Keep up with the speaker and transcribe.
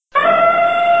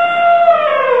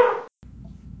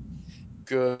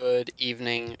Good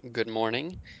evening, good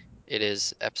morning. It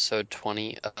is episode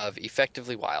 20 of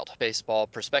Effectively Wild, Baseball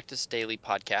Prospectus Daily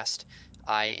Podcast.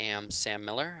 I am Sam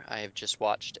Miller. I have just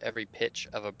watched every pitch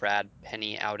of a Brad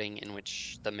Penny outing in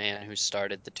which the man who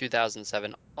started the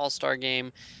 2007 All-Star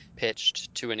Game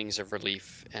pitched 2 innings of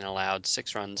relief and allowed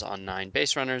 6 runs on 9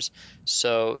 base runners.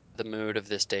 So the mood of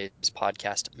this day's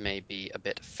podcast may be a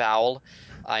bit foul.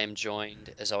 I am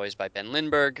joined, as always, by Ben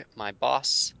Lindbergh, my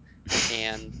boss,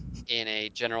 and in a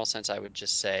general sense, I would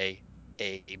just say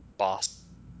a boss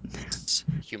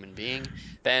human being.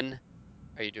 Ben,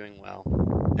 are you doing well?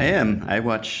 I am. I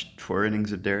watched 4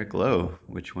 innings of Derek Lowe,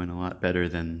 which went a lot better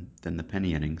than the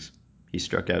Penny innings. He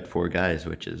struck out 4 guys,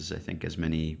 which is, I think, as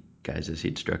many guys as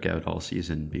he'd struck out all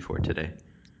season before today.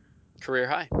 Career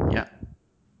high. Yeah,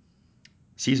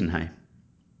 season high.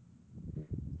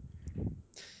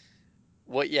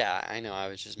 Well, yeah, I know. I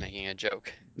was just making a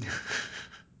joke.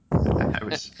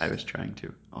 I was trying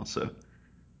to also.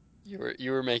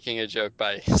 You were making a joke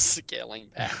by scaling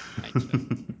back my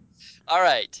joke. All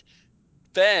right,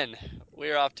 Ben,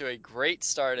 we're off to a great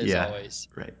start as Yeah, always.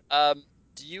 right.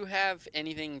 Do you have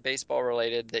anything baseball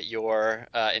related that you're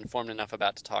informed enough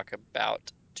about to talk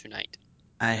about tonight?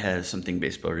 I have something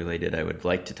baseball related I would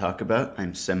like to talk about.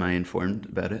 I'm semi-informed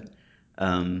about it.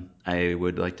 I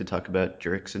would like to talk about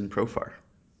Jurickson Profar.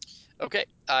 Okay,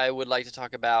 I would like to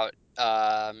talk about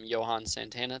Johan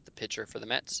Santana, the pitcher for the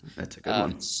Mets. That's a good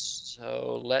one.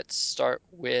 So let's start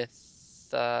with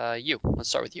you. Let's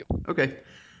start with you. Okay.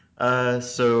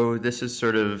 So this is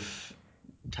sort of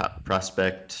top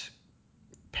prospect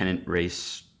pennant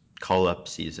race call up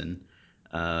season.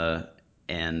 Uh,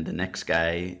 and the next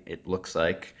guy, it looks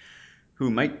like,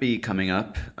 who might be coming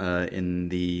up in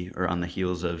the or on the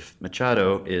heels of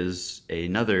Machado is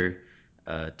another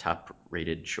top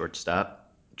rated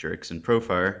shortstop, Jurickson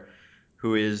Profar,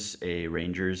 who is a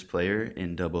Rangers player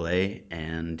in Double A,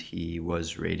 and he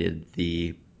was rated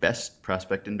the best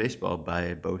prospect in baseball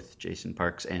by both Jason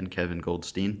Parks and Kevin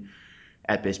Goldstein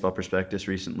at Baseball Prospectus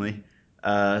recently.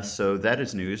 So that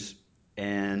is news.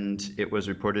 And it was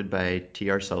reported by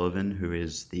T.R. Sullivan, who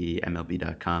is the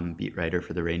MLB.com beat writer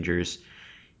for the Rangers.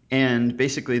 And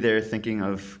basically, they're thinking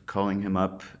of calling him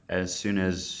up as soon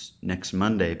as next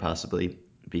Monday, possibly,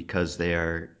 because they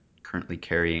are currently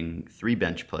carrying 3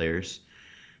 bench players,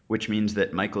 which means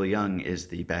that Michael Young is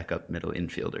the backup middle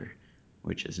infielder,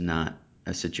 which is not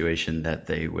a situation that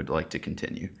they would like to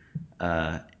continue.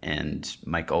 And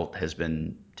Mike Alt has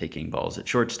been taking balls at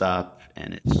shortstop,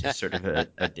 and it's just sort of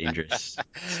a dangerous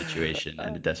situation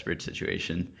and a desperate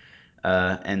situation.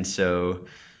 And so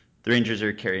the Rangers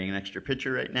are carrying an extra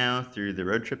pitcher right now through the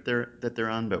road trip that they're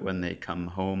on, but when they come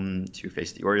home to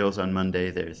face the Orioles on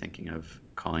Monday, they're thinking of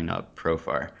calling up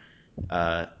Profar.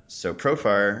 So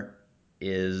Profar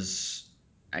is,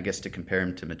 I guess, to compare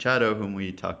him to Machado, whom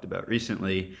we talked about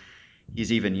recently,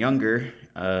 he's even younger,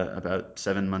 about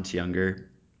 7 months younger.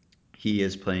 He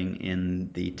is playing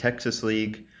in the Texas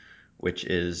League, which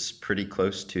is pretty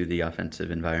close to the offensive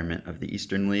environment of the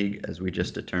Eastern League, as we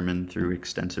just determined through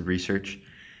extensive research.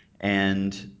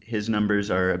 And his numbers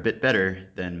are a bit better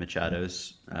than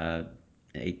Machado's,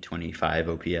 825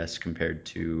 OPS compared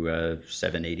to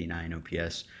 789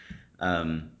 OPS.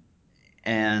 Um,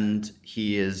 and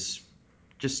he's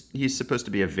supposed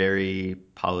to be a very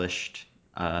polished,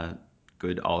 uh,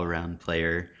 good all around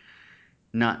player.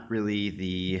 Not really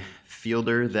the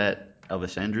fielder that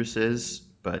Elvis Andrus is,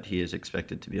 but he is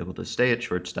expected to be able to stay at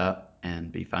shortstop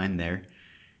and be fine there,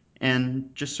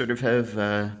 and just sort of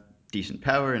have decent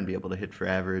power and be able to hit for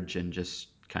average and just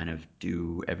kind of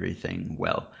do everything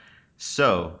well.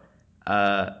 So,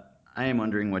 I am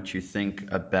wondering what you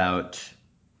think about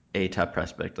a top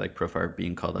prospect like Profar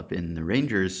being called up in the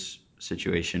Rangers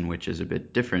situation, which is a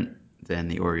bit different than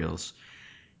the Orioles,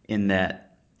 in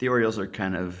that the Orioles are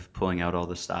kind of pulling out all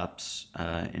the stops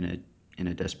in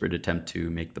a desperate attempt to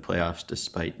make the playoffs,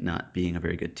 despite not being a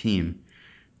very good team.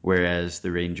 Whereas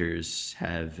the Rangers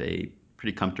have a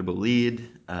pretty comfortable lead.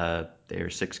 They are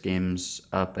 6 games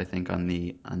up, I think, on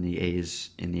the A's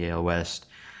in the AL West.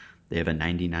 They have a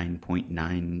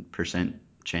 99.9%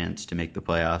 chance to make the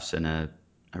playoffs and a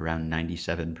around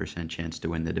 97% chance to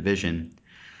win the division.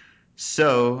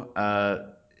 So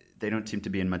they don't seem to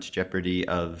be in much jeopardy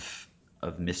of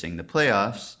missing the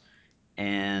playoffs,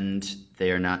 and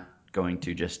they are not going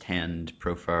to just hand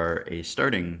Profar a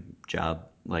starting job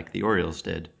like the Orioles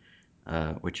did,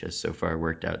 which has so far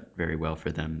worked out very well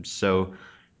for them. So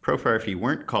Profar, if he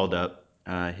weren't called up,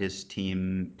 his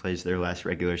team plays their last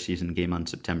regular season game on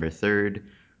September 3rd,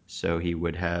 so he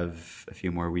would have a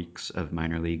few more weeks of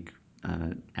minor league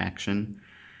action.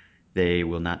 They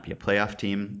will not be a playoff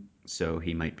team, so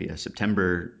he might be a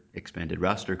September expanded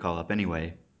roster call up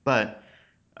anyway. But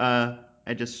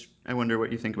I wonder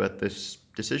what you think about this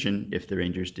decision if the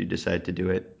Rangers do decide to do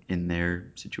it in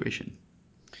their situation.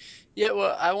 Yeah,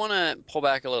 well, I want to pull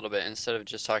back a little bit instead of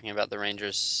just talking about the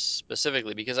Rangers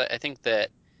specifically, because I think that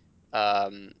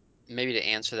um, maybe to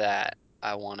answer that,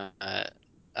 I want to,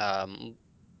 um,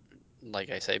 like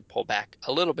I say, pull back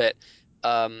a little bit.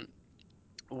 Um,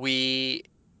 we,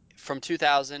 from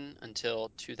 2000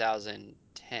 until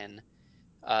 2010,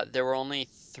 there were only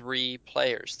three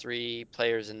players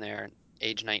in their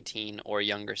age 19 or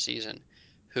younger season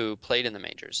who played in the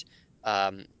majors.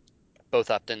 Um, both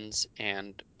Uptons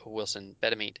and Wilson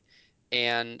Betemit.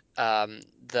 And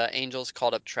the Angels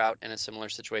called up Trout in a similar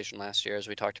situation last year, as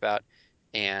we talked about.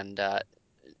 And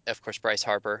of course, Bryce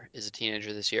Harper is a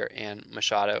teenager this year, and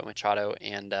Machado,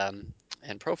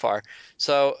 and Profar.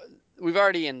 So we've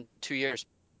already in 2 years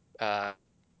uh,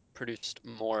 produced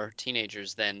more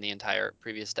teenagers than the entire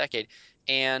previous decade.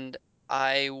 And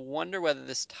I wonder whether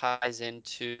this ties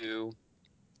into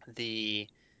the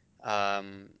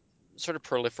um, sort of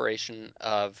proliferation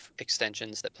of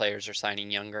extensions that players are signing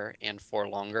younger and for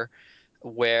longer,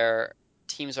 where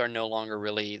teams are no longer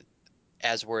really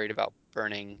as worried about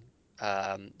burning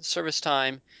service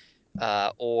time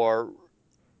or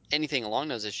anything along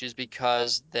those issues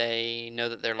because they know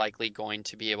that they're likely going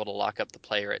to be able to lock up the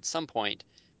player at some point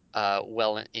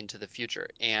well into the future.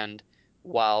 And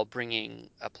while bringing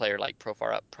a player like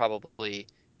Profar up probably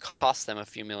costs them a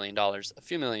few million dollars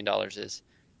is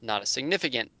not a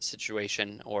significant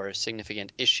situation or a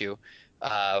significant issue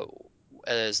uh,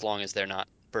 as long as they're not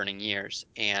burning years.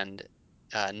 And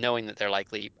knowing that they're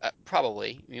likely,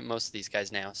 probably, most of these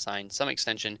guys now sign some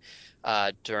extension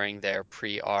during their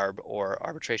pre-arb or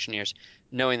arbitration years,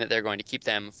 knowing that they're going to keep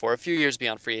them for a few years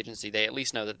beyond free agency, they at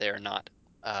least know that they are not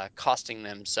costing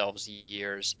themselves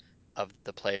years of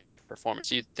the play performance.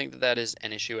 Do you think that that is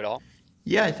an issue at all?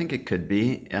 Yeah, I think it could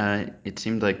be. It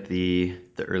seemed like the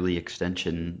early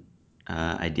extension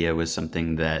idea was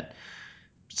something that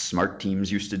smart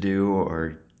teams used to do,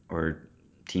 or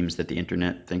teams that the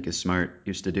internet think is smart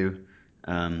used to do.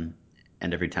 Um,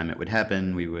 and every time it would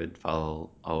happen, we would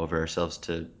fall all over ourselves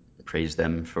to praise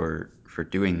them for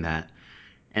doing that.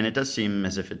 And it does seem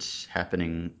as if it's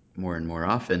happening more and more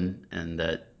often, and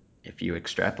that if you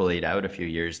extrapolate out a few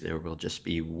years, there will just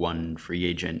be one free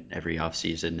agent every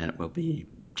offseason, and it will be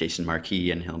Jason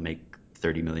Markey, and he'll make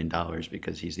 $30 million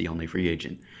because he's the only free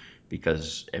agent,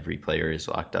 because every player is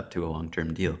locked up to a long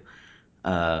term deal.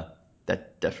 Uh,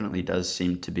 that definitely does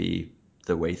seem to be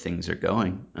the way things are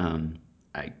going.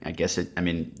 I guess I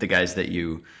mean, the guys that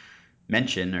you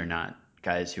mention are not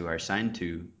guys who are signed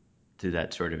to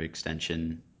that sort of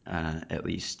extension, at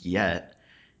least yet.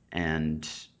 And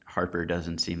Harper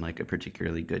doesn't seem like a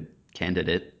particularly good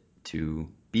candidate to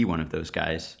be one of those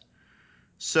guys.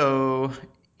 So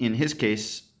in his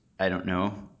case, I don't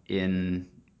know. In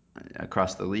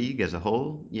across the league as a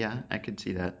whole, yeah, I could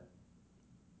see that.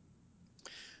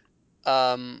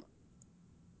 Um,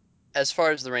 as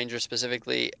far as the Rangers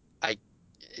specifically, I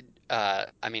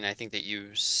I mean, I think that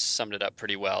you summed it up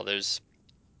pretty well. There's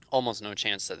almost no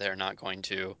chance that they're not going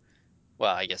to.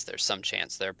 Well, I guess there's some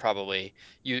chance. They're probably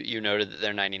you noted that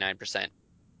they're 99%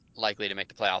 likely to make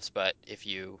the playoffs, but if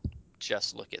you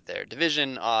just look at their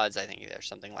division odds, I think there's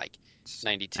something like It's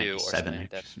 92 or 97 something like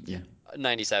that. actually. Yeah.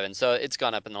 97. So it's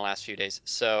gone up in the last few days.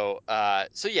 So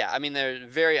yeah, I mean they're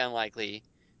very unlikely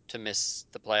to miss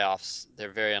the playoffs.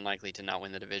 They're very unlikely to not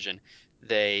win the division.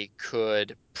 They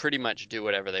could pretty much do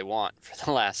whatever they want for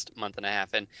the last month and a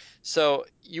half. And so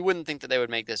you wouldn't think that they would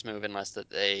make this move unless that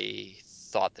they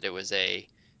thought that it was a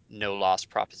no loss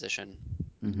proposition.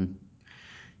 Hmm.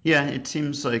 Yeah, it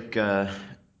seems like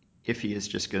if he is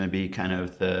just going to be kind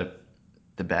of the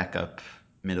backup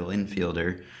middle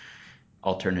infielder,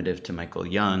 alternative to Michael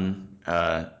Young.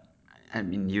 I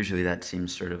mean, usually that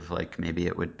seems sort of like maybe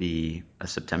it would be a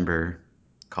September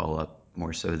call up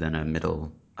more so than a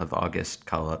middle of August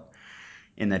call up,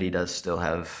 in that he does still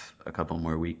have a couple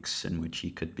more weeks in which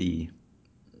he could be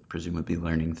presumably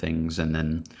learning things, and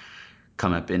then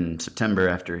come up in September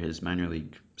after his minor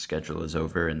league schedule is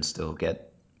over and still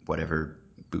get whatever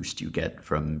boost you get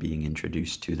from being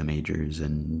introduced to the majors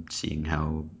and seeing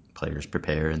how players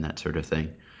prepare and that sort of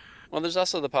thing. Well, there's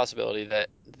also the possibility that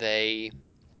they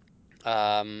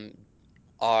um,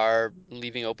 are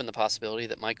leaving open the possibility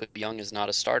that Michael Young is not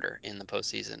a starter in the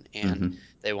postseason, and Hmm.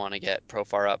 they want to get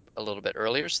Profar up a little bit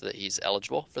earlier so that he's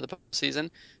eligible for the postseason,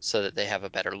 so that they have a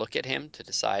better look at him to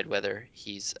decide whether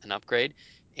he's an upgrade,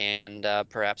 and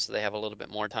perhaps they have a little bit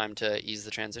more time to ease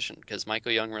the transition because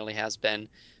Michael Young really has been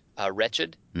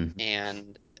wretched, Hmm.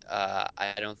 and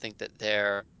I don't think that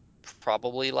they're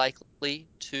probably likely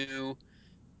to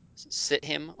sit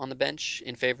him on the bench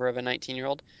in favor of a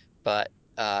 19-year-old, but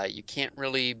you can't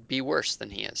really be worse than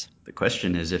he is. The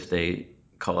question is if they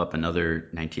call up another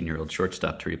 19-year-old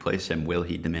shortstop to replace him, will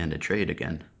he demand a trade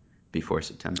again before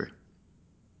September?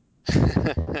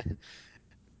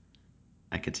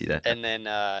 I could see that happening.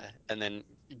 And then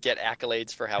get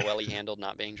accolades for how well he handled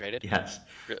not being traded. Yes,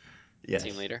 Team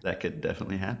yes, leader. that could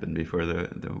definitely happen before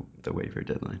the waiver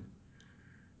deadline.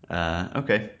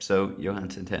 Okay, so Johan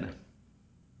Santana.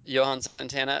 Johan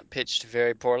Santana pitched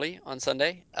very poorly on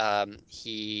Sunday.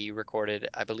 He recorded,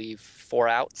 I believe, 4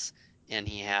 outs, and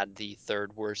he had the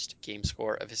third worst game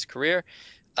score of his career.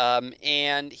 And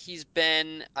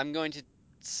I'm going to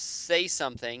say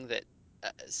something that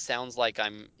sounds like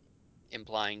I'm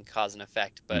implying cause and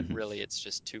effect, but Hmm. really it's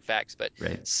just two facts. But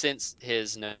Right. since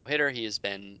his no hitter, he has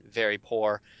been very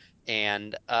poor.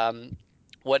 And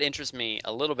what interests me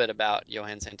a little bit about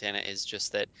Johan Santana is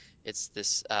just that it's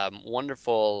this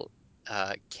wonderful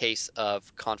case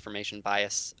of confirmation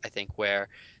bias, I think, where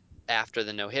after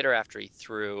the no hitter, after he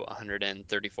threw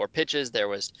 134 pitches, there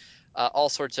was all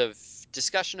sorts of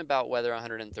discussion about whether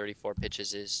 134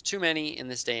 pitches is too many in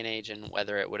this day and age and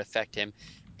whether it would affect him.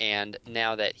 And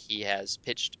now that he has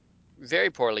pitched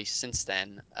very poorly since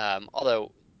then,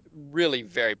 although really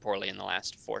very poorly in the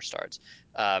last 4 starts,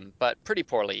 but pretty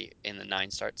poorly in the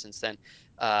 9 starts since then,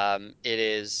 it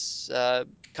is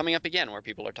coming up again where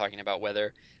people are talking about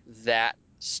whether that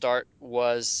start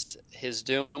was his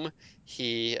doom.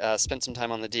 He spent some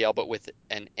time on the DL, but with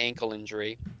an ankle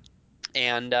injury.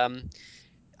 And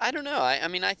I don't know. I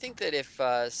mean, I think that if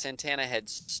Santana had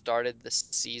started the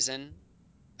season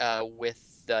with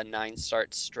the 9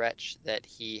 start stretch that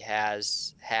he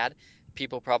has had,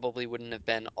 people probably wouldn't have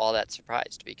been all that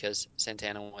surprised because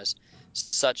Santana was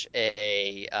such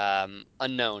a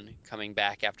unknown coming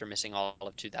back after missing all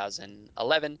of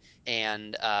 2011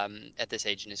 and at this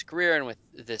age in his career and with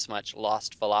this much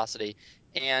lost velocity.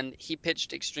 And he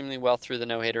pitched extremely well through the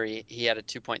no-hitter. He had a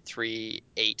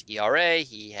 2.38 ERA.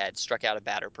 He had struck out a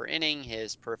batter per inning.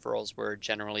 His peripherals were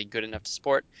generally good enough to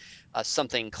support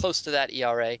something close to that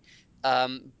ERA.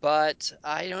 But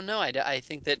I don't know. I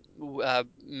think that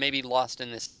maybe lost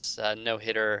in this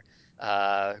no-hitter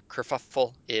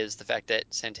kerfuffle is the fact that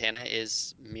Santana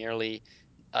is merely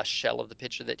a shell of the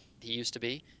pitcher that he used to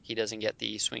be. He doesn't get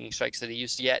the swinging strikes that he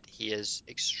used to get. He is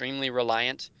extremely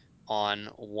reliant on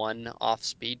one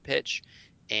off-speed pitch,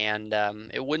 and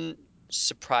it wouldn't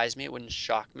surprise me, it wouldn't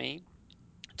shock me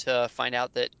to find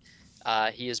out that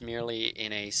he is merely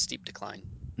in a steep decline.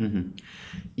 Hmm.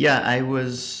 Yeah, I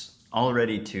was all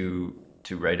ready to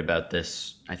write about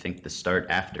this. I think the start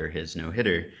after his no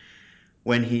hitter,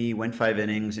 when he went 5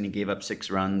 innings and he gave up 6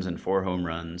 runs and 4 home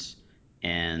runs,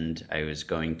 and I was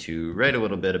going to write a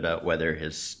little bit about whether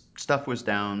his stuff was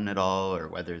down at all or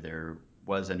whether there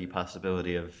was any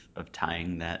possibility of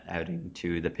tying that outing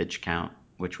to the pitch count,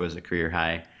 which was a career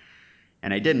high.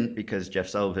 And I didn't because Jeff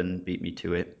Sullivan beat me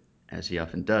to it, as he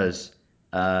often does.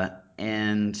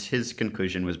 And his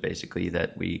conclusion was basically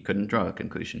that we couldn't draw a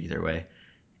conclusion either way.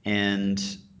 And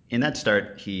in that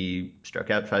start, he struck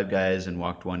out 5 guys and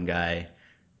walked 1 guy.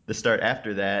 The start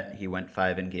after that, he went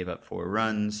 5 and gave up 4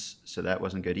 runs, so that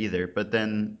wasn't good either. But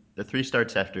then the 3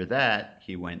 starts after that,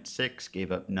 he went 6,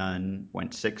 gave up none,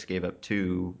 went 6, gave up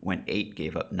 2, went 8,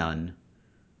 gave up none.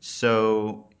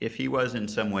 So if he was in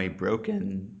some way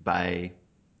broken by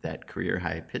that career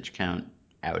high pitch count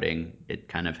outing, it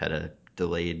kind of had a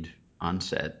delayed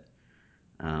onset,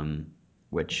 um,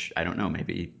 which I don't know.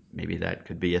 Maybe that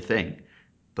could be a thing,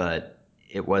 but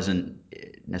it wasn't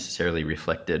necessarily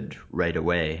reflected right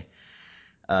away.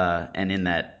 And in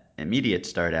that immediate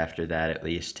start after that, at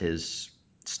least his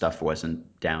stuff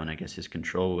wasn't down. I guess his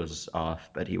control was off,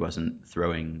 but he wasn't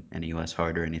throwing any less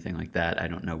hard or anything like that. I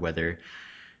don't know whether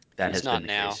that He's has been not the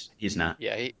now. case. He's not.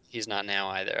 Yeah, he's not now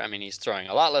either. I mean, he's throwing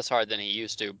a lot less hard than he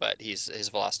used to, but his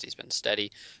velocity's been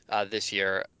steady this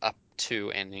year up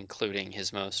to and including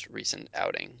his most recent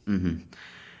outing. Hmm.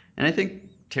 And I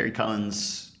think Terry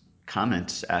Collins'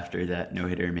 comments after that no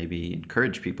hitter maybe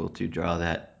encourage people to draw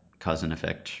that cause and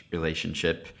effect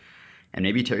relationship. And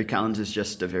maybe Terry Collins is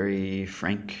just a very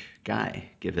frank guy,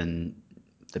 given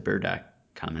the Burdock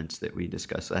comments that we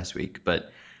discussed last week.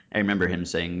 But I remember him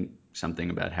saying something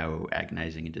about how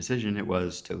agonizing a decision it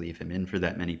was to leave him in for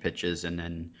that many pitches. And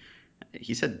then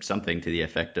he said something to the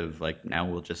effect of, like, now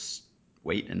we'll just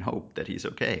wait and hope that he's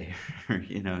okay. Or,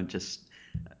 just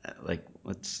like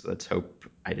let's hope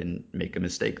I didn't make a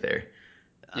mistake there.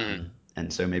 Hmm.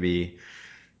 And so maybe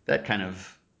that kind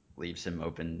of leaves him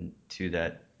open to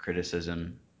that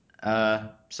criticism.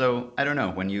 So I don't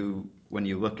know. When you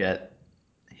look at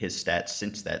his stats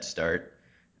since that start,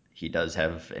 he does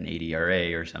have an 80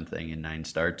 ERA or something in 9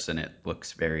 starts, and it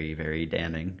looks very, very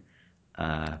damning.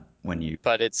 When you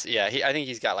But it's I think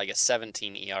he's got like a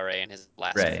 17 ERA in his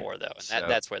last right, four though, and so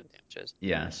that's where the damage is.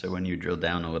 yeah, so when you drill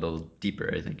down a little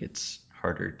deeper, I think it's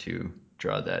harder to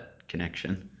draw that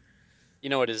connection. You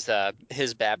know what his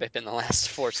BABIP in the last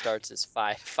four starts is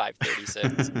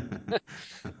 536.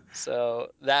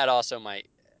 So that also might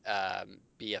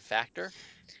be a factor,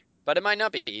 but it might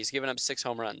not be. He's given up 6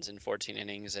 home runs in 14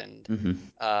 innings, and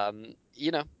Hmm.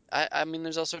 you know, I mean,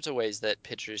 there's all sorts of ways that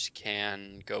pitchers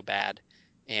can go bad,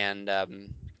 and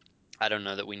I don't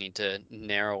know that we need to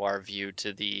narrow our view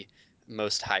to the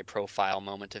most high profile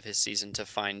moment of his season to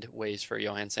find ways for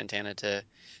Johan Santana to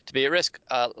be at risk.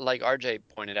 Like RJ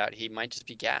pointed out, he might just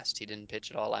be gassed. He didn't pitch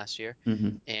at all last year,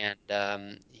 Hmm.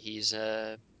 and he's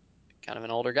kind of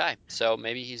an older guy, so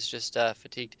maybe he's just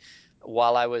fatigued.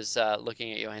 While I was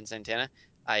looking at Johan Santana,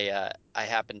 I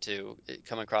happened to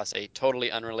come across a totally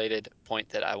unrelated point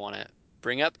that I want to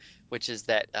bring up, which is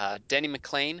that Denny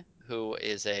McLain, who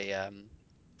is a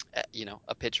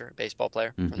pitcher, a baseball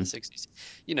player from the Hmm. 60s.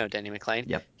 You know Denny McLain.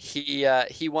 Yep.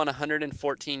 He won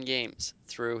 114 games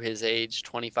through his age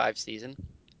 25 season,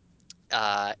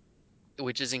 uh,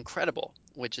 which is incredible.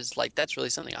 Which is like that's really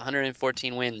something.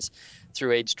 114 wins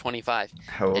through age 25,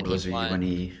 How old and he was he won. when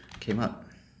he came up?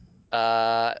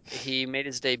 He made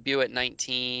his debut at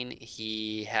 19.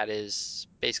 He had his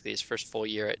basically his first full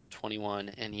year at 21,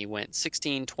 and he went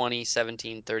 16, 20,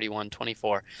 17, 31,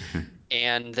 24.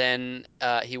 And then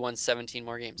he won 17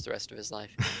 more games the rest of his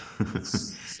life.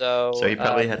 So So he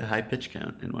probably had a high pitch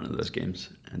count in one of those games,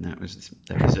 and that was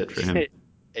it for him.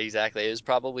 exactly, it was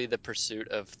probably the pursuit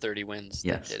of 30 wins that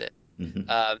Yes. did it. Hmm.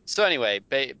 So anyway,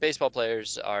 baseball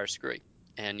players are screwy,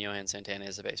 and Johan Santana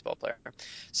is a baseball player.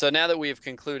 So now that we have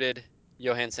concluded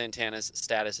Johan Santana's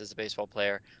status as a baseball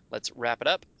player, let's wrap it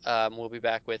up. We'll be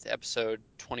back with episode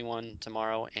 21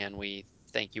 tomorrow, and we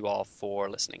thank you all for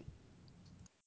listening.